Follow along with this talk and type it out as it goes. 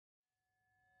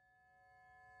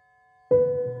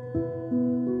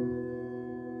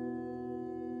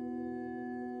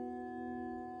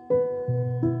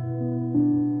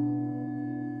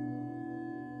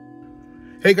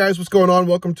Hey guys, what's going on?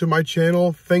 Welcome to my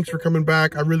channel. Thanks for coming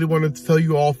back. I really wanted to tell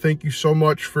you all thank you so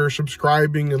much for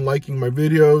subscribing and liking my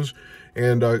videos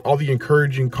and all the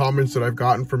encouraging comments that I've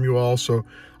gotten from you all. So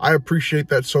I appreciate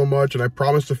that so much, and I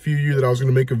promised a few of you that I was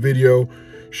going to make a video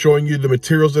showing you the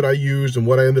materials that I used and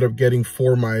what I ended up getting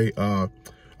for my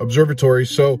observatory.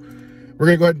 So we're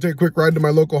going to go ahead and take a quick ride to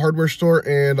my local hardware store,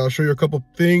 and I'll show you a couple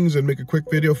things and make a quick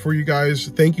video for you guys.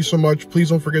 Thank you so much. Please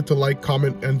don't forget to like,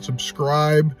 comment, and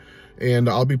subscribe. And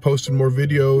I'll be posting more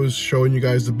videos showing you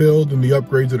guys the build and the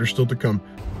upgrades that are still to come.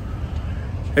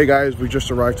 Hey guys, we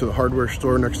just arrived to the hardware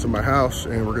store next to my house,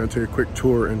 and we're going to take a quick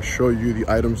tour and show you the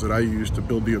items that I used to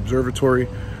build the observatory.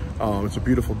 It's a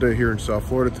beautiful day here in South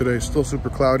Florida today. It's still super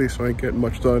cloudy, so I ain't getting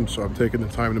much done, so I'm taking the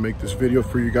time to make this video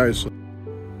for you guys.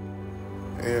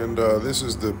 And this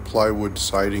is the plywood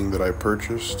siding that I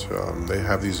purchased. They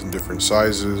have these in different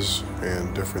sizes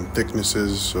and different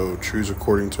thicknesses, so choose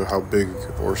according to how big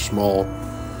or small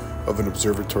of an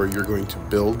observatory you're going to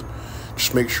build.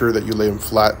 Just make sure that you lay them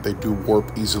flat. They do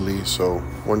warp easily, so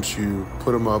once you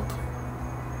put them up,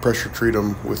 pressure treat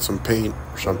them with some paint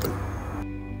or something.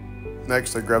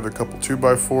 Next, I grabbed a couple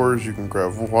 2x4s. You can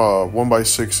grab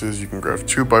 1x6s, you can grab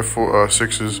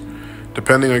 2x6s.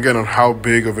 Depending again on how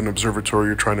big of an observatory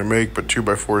you're trying to make, but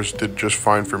 2x4s did just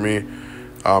fine for me.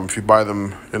 If you buy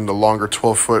them in the longer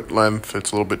 12-foot length,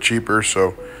 it's a little bit cheaper.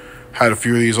 So had a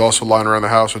few of these also lying around the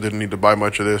house. I didn't need to buy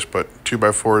much of this, but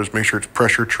 2x4s, make sure it's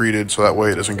pressure treated so that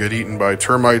way it doesn't get eaten by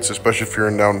termites, especially if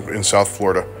you're down in South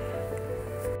Florida.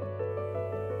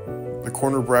 The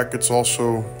corner brackets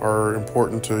also are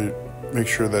important to make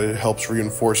sure that it helps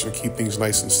reinforce and keep things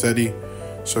nice and steady.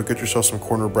 So get yourself some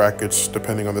corner brackets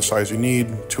depending on the size you need.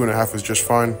 2.5 is just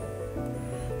fine.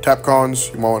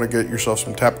 Tapcons, you might want to get yourself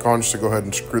some Tapcons to go ahead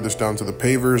and screw this down to the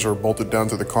pavers or bolt it down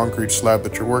to the concrete slab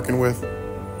that you're working with.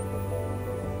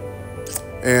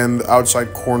 And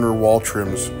outside corner wall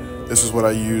trims. This is what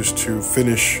I use to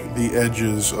finish the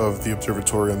edges of the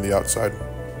observatory on the outside.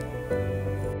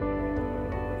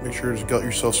 Make sure to get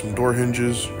yourself some door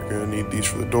hinges. You're going to need these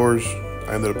for the doors.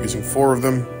 I ended up using 4 of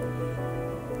them.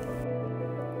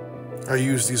 I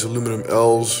use these aluminum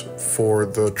L's for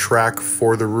the track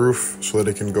for the roof so that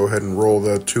it can go ahead and roll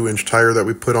the 2-inch tire that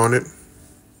we put on it.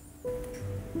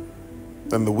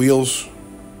 Then the wheels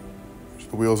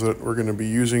that we're going to be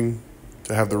using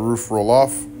to have the roof roll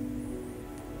off.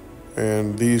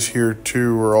 And these here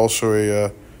too are also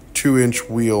a 2-inch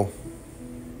wheel.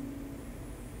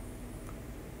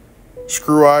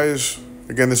 Screw eyes,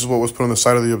 again, this is what was put on the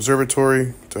side of the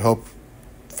observatory to help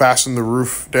fasten the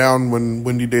roof down when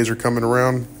windy days are coming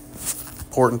around.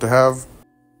 Important to have.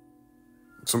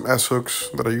 Some S-hooks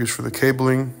that I use for the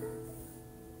cabling.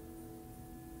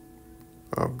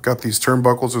 Got these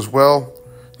turnbuckles as well.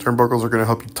 Turnbuckles are going to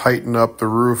help you tighten up the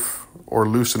roof or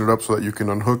loosen it up so that you can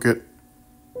unhook it.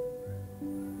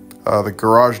 The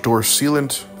garage door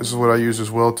sealant. This is what I use as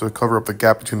well to cover up the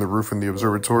gap between the roof and the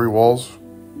observatory walls.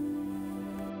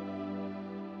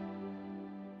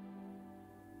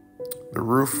 The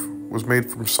roof was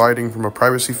made from siding from a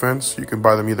privacy fence. You can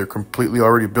buy them either completely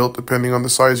already built depending on the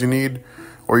size you need,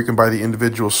 or you can buy the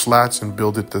individual slats and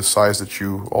build it the size that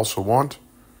you also want.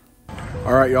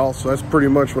 All right, y'all, so that's pretty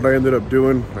much what I ended up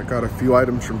doing. I got a few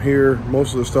items from here.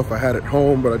 Most of the stuff I had at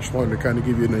home, but I just wanted to kind of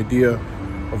give you an idea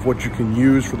of what you can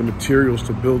use for the materials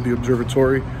to build the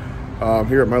observatory.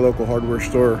 Here at my local hardware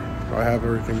store, I have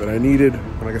everything that I needed.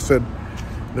 And like I said,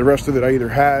 the rest of it I either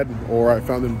had or I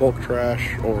found in bulk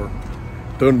trash or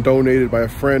donated by a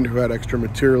friend who had extra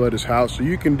material at his house. So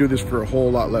you can do this for a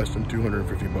whole lot less than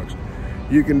 250 bucks.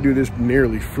 You can do this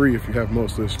nearly free if you have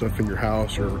most of this stuff in your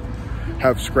house or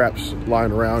have scraps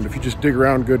lying around. If you just dig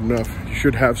around good enough, you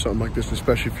should have something like this,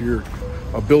 especially if you're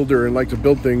a builder and like to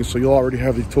build things, so you'll already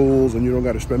have the tools and you don't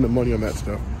got to spend the money on that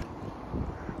stuff.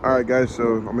 All right guys, so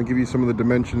I'm gonna give you some of the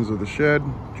dimensions of the shed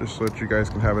just so that you guys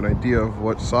can have an idea of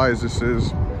what size this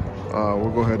is. We'll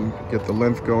go ahead and get the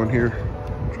length going here.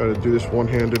 Try to do this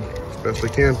one-handed as best I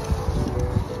can.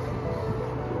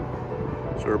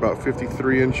 So we're about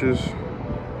 53 inches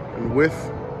in width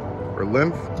or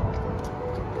length.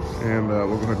 And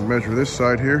we'll go ahead and measure this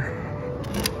side here.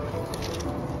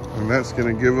 And that's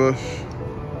gonna give us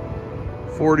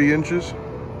 40 inches.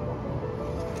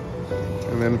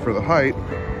 And then for the height,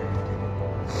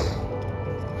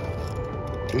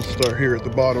 we'll start here at the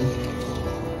bottom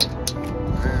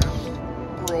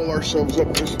and roll ourselves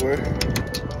up this way.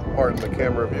 Pardon the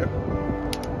camera view.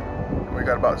 We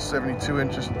got about 72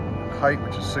 inches height,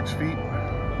 which is 6 feet.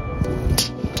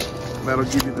 And that'll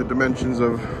give you the dimensions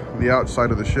of the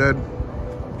outside of the shed.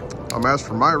 As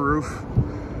for my roof,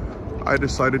 I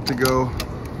decided to go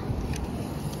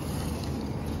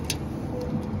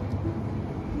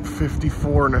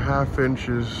 54.5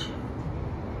 inches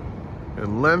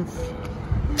in length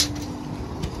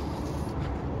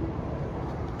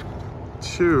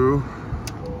to,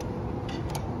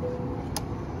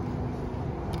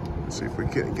 let's see if we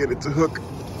can't get it to hook,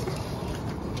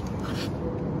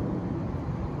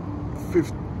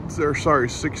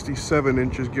 67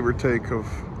 inches, give or take, of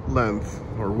length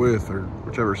or width, or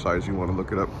whichever size you want to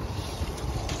look it up.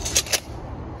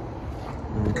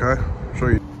 Okay, show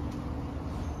you.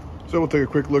 So we'll take a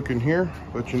quick look in here,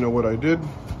 let you know what I did.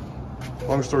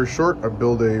 Long story short, I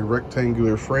built a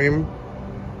rectangular frame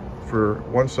for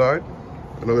one side,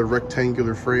 another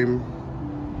rectangular frame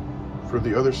for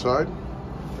the other side.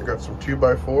 I got some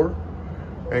 2x4,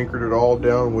 anchored it all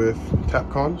down with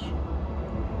Tapcons.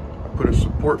 I put a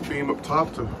support beam up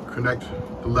top to connect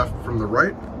the left from the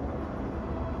right.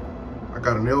 I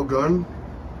got a nail gun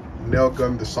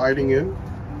the siding in.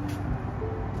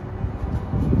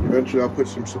 Eventually I'll put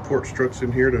some support struts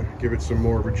in here to give it some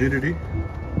more rigidity.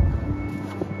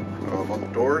 On the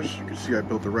doors, you can see I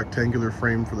built a rectangular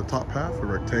frame for the top half, a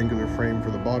rectangular frame for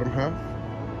the bottom half.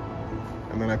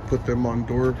 And then I put them on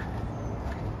door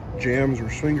jambs or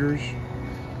swingers.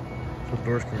 So the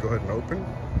doors can go ahead and open.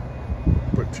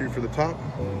 Put 2 for the top,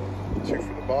 2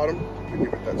 for the bottom to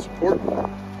give it that support.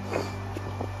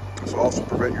 This will also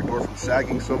prevent your door from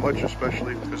sagging so much,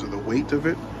 especially because of the weight of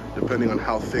it, depending on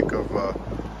how thick of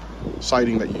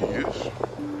siding that you use.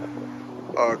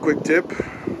 Quick tip,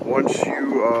 once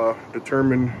you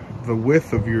determine the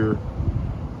width of your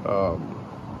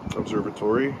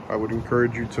observatory, I would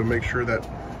encourage you to make sure that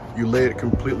you lay it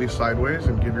completely sideways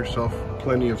and give yourself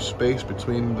plenty of space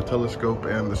between the telescope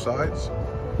and the sides.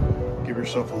 Give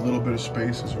yourself a little bit of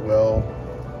space as well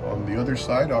on the other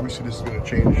side. Obviously this is going to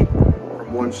change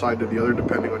from one side to the other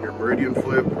depending on your meridian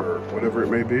flip or whatever it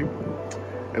may be.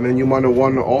 And then you might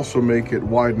want to also make it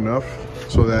wide enough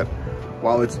so that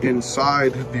while it's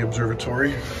inside the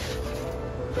observatory,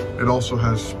 it also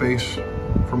has space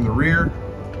from the rear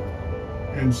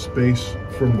and space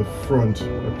from the front.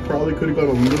 I probably could have gone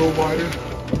a little wider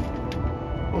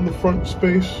on the front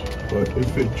space, but it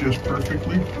fit just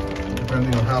perfectly,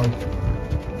 depending on how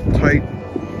tight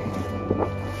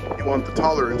you want the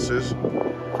tolerances.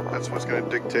 That's what's going to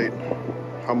dictate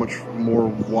how much more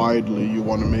widely you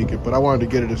want to make it. But I wanted to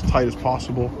get it as tight as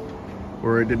possible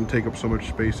where it didn't take up so much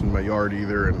space in my yard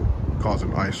either and cause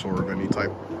an eyesore of any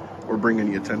type or bring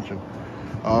any attention.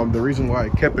 The reason why I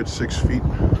kept it 6 feet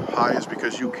high is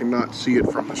because you cannot see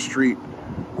it from the street,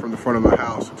 from the front of the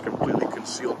house. It's completely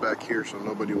concealed back here, so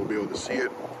nobody will be able to see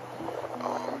it.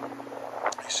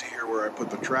 You see here where I put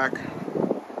the track,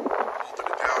 bolted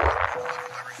it down,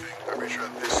 leveled everything. I made sure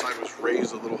that this side was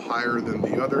raised a little higher than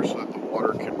the other so that the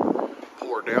water can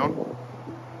pour down.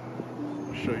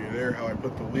 I'll show you there how I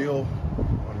put the wheel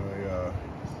on a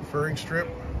furring strip.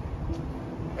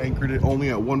 Anchored it only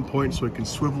at one point so it can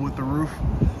swivel with the roof,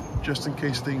 just in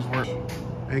case things weren't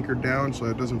anchored down so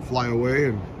it doesn't fly away.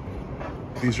 And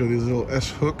these are these little S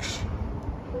hooks,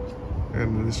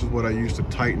 and this is what I use to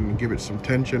tighten and give it some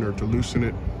tension or to loosen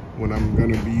it when I'm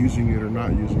going to be using it or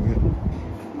not using it.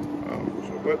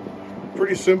 But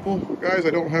pretty simple, guys.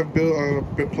 I don't have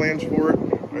plans for it.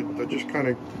 I just kind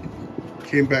of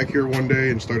came back here one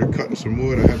day and started cutting some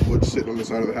wood. I had wood sitting on the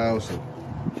side of the house and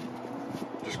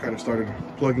just kind of started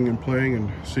plugging and playing and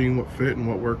seeing what fit and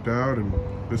what worked out, and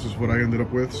this is what I ended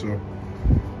up with. So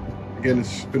again,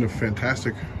 it's been a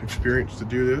fantastic experience to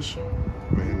do this,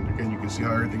 and again, you can see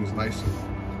how everything is nice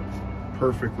and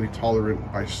perfectly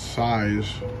tolerant by size.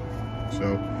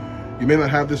 So you may not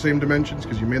have the same dimensions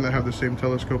because you may not have the same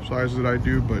telescope size that I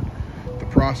do, but the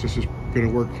process is going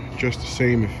to work just the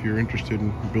same if you're interested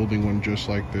in building one just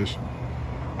like this.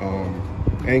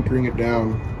 Anchoring it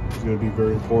down is going to be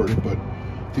very important, but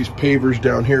these pavers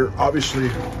down here obviously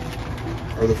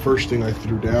are the first thing I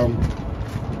threw down.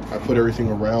 I put everything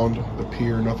around the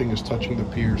pier. Nothing is touching the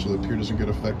pier, so the pier doesn't get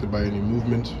affected by any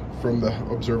movement from the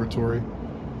observatory,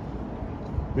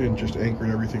 and just anchored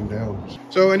everything down.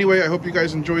 So anyway, I hope you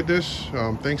guys enjoyed this.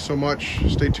 Thanks so much.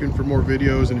 Stay tuned for more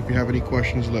videos, and if you have any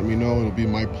questions, let me know. It'll be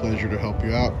my pleasure to help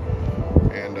you out.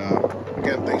 And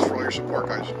again, thanks for all your support,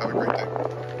 guys. Have a great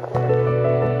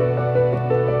day.